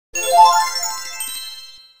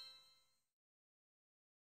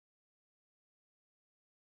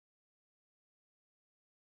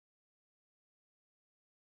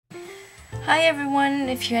Hi everyone,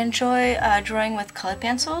 if you enjoy drawing with colored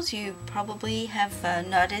pencils, you probably have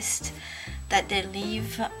noticed that they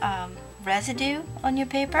leave residue on your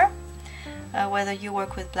paper. Whether you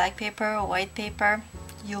work with black paper or white paper,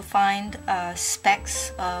 you'll find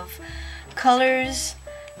specks of colors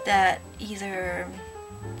that either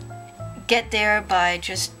get there by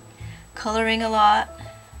just coloring a lot,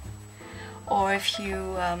 or if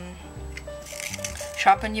you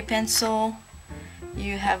sharpen your pencil,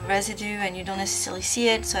 you have residue and you don't necessarily see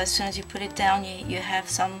it, so as soon as you put it down you have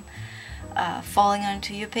some falling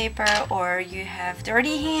onto your paper, or you have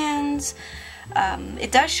dirty hands.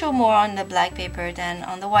 It does show more on the black paper than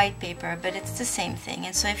on the white paper, but it's the same thing.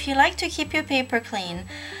 And so if you like to keep your paper clean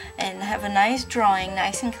and have a nice drawing,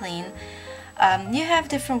 nice and clean, you have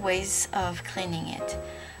different ways of cleaning it.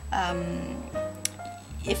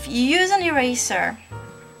 If you use an eraser,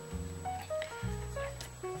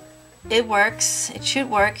 it works. It should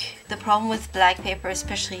work. The problem with black paper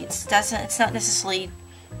especially, it's not necessarily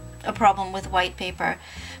a problem with white paper,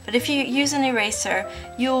 but if you use an eraser,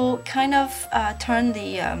 you'll kind of turn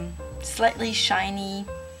the slightly shiny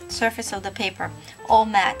surface of the paper all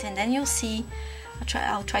matte, and then you'll see,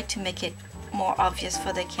 I'll try to make it more obvious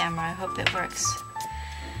for the camera. I hope it works.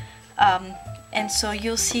 And so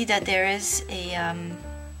you'll see that there is a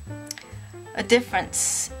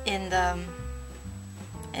difference in the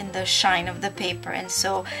shine of the paper. And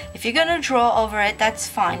so if you're gonna draw over it, that's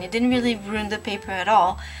fine. It didn't really ruin the paper at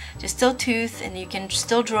all. Just still tooth, and you can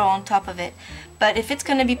still draw on top of it. But if it's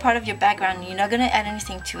gonna be part of your background and you're not gonna add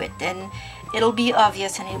anything to it, then it'll be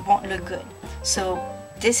obvious and it won't look good. So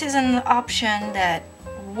this is an option that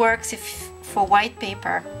works for white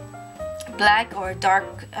paper. Black or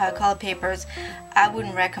dark color papers, I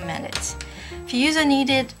wouldn't recommend it. If you use a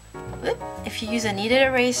kneaded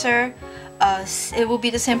eraser, it will be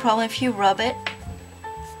the same problem if you rub it,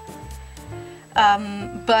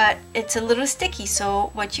 but it's a little sticky, so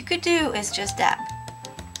what you could do is just dab,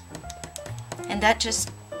 and that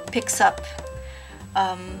just picks up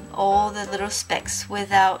all the little specks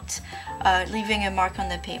without leaving a mark on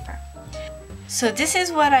the paper. So this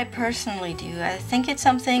is what I personally do. I think it's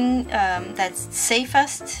something that's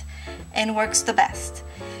safest and works the best.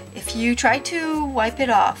 If you try to wipe it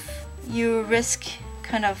off, you risk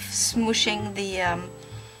kind of smooshing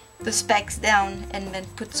the specks down and then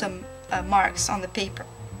put some marks on the paper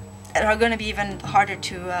that are going to be even harder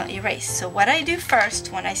to erase. So what I do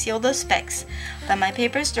first, when I see all those specks that my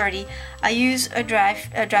paper is dirty, I use a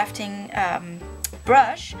drafting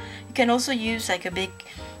brush. You can also use like a big,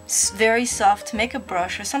 very soft makeup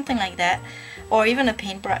brush or something like that, or even a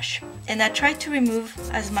paintbrush, and I try to remove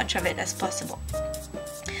as much of it as possible.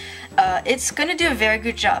 It's going to do a very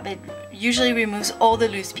good job. It usually removes all the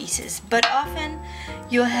loose pieces, but often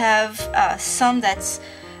you'll have some that's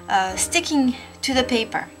sticking to the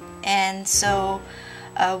paper, and so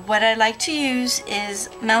what I like to use is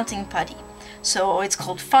mounting putty. So it's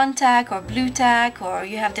called Blu Tack or Blu Tack, or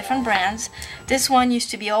you have different brands. This one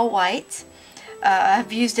used to be all white.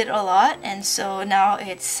 I've used it a lot, and so now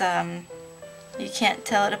it's you can't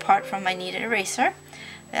tell it apart from my kneaded eraser.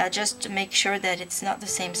 Just to make sure that it's not the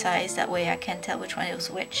same size, that way I can tell which one is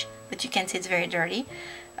which. But you can see it's very dirty.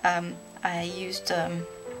 I used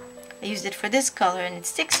it for this color and it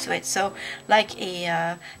sticks to it. So like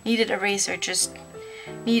a kneaded eraser, just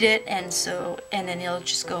knead it, and then it'll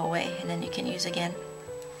just go away, and then you can use again.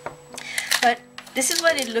 But this is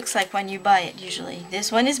what it looks like when you buy it usually.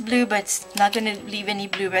 This one is blue, but it's not going to leave any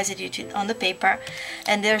blue residue on the paper.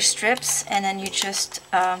 And there are strips, and then you just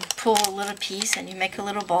pull a little piece and you make a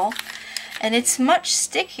little ball. And it's much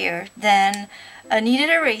stickier than a kneaded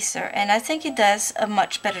eraser, and I think it does a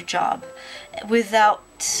much better job without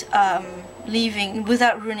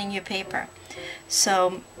ruining your paper.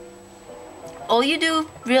 So all you do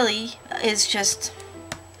really is just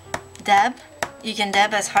dab. You can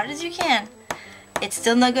dab as hard as you can. It's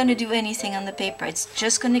still not going to do anything on the paper. It's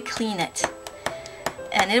just going to clean it,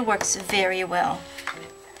 and it works very well.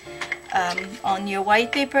 On your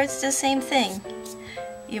white paper, it's the same thing.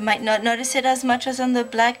 You might not notice it as much as on the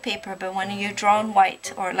black paper, but when you draw on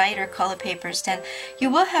white or lighter color papers, then you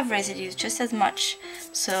will have residues just as much.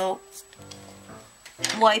 So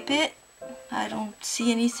wipe it. I don't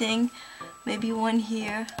see anything. Maybe one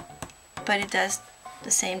here, but it does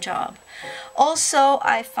the same job. Also,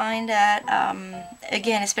 I find that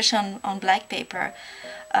again, especially on black paper,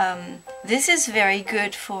 this is very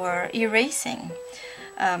good for erasing.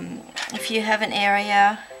 If you have an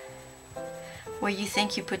area where you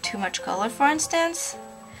think you put too much color, for instance,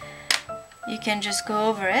 you can just go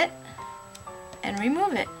over it and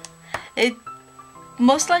remove it. It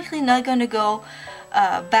most likely not going to go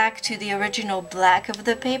back to the original black of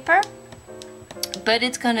the paper, but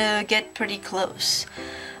it's gonna get pretty close.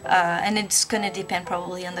 And it's going to depend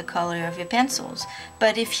probably on the color of your pencils.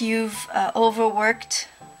 But if you've overworked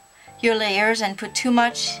your layers and put too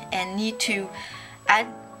much and need to add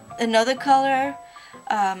another color,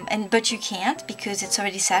 but you can't because it's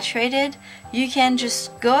already saturated, you can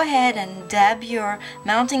just go ahead and dab your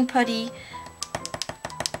mounting putty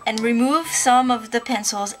and remove some of the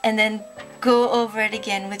pencils and then go over it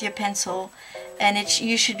again with your pencil, and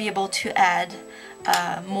you should be able to add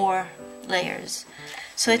more layers.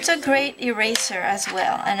 So it's a great eraser as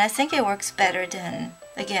well, and I think it works better than,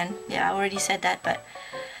 again, yeah, I already said that, but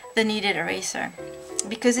the kneaded eraser,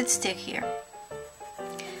 because it's stickier.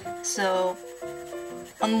 So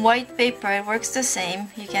on white paper it works the same,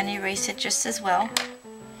 you can erase it just as well.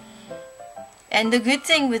 And the good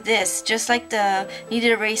thing with this, just like the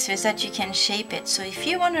kneaded eraser, is that you can shape it. So if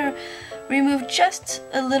you want to remove just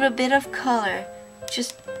a little bit of color,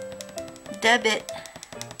 just dab it.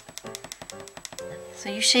 So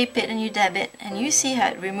you shape it and you dab it, and you see how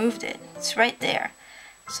it removed it. It's right there.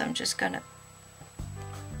 So I'm just gonna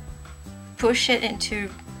push it into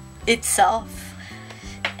itself,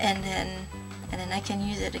 and then I can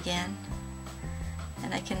use it again,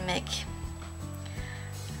 and I can make.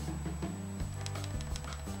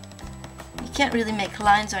 You can't really make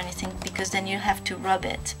lines or anything because then you have to rub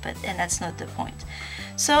it, and that's not the point.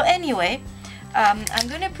 So anyway, I'm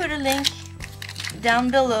gonna put a link down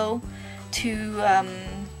below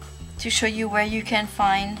to show you where you can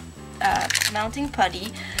find mounting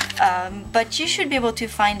putty, but you should be able to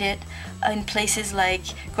find it in places like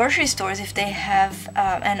grocery stores if they have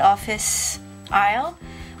an office aisle,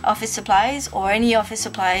 office supplies, or any office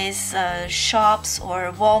supplies shops,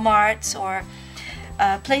 or Walmarts, or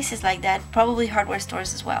places like that, probably hardware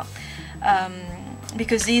stores as well,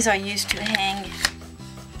 because these are used to hang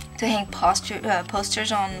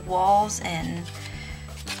posters on walls and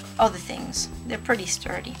other things. They're pretty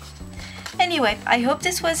sturdy. Anyway, I hope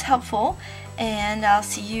this was helpful, and I'll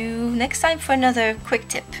see you next time for another quick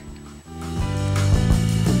tip.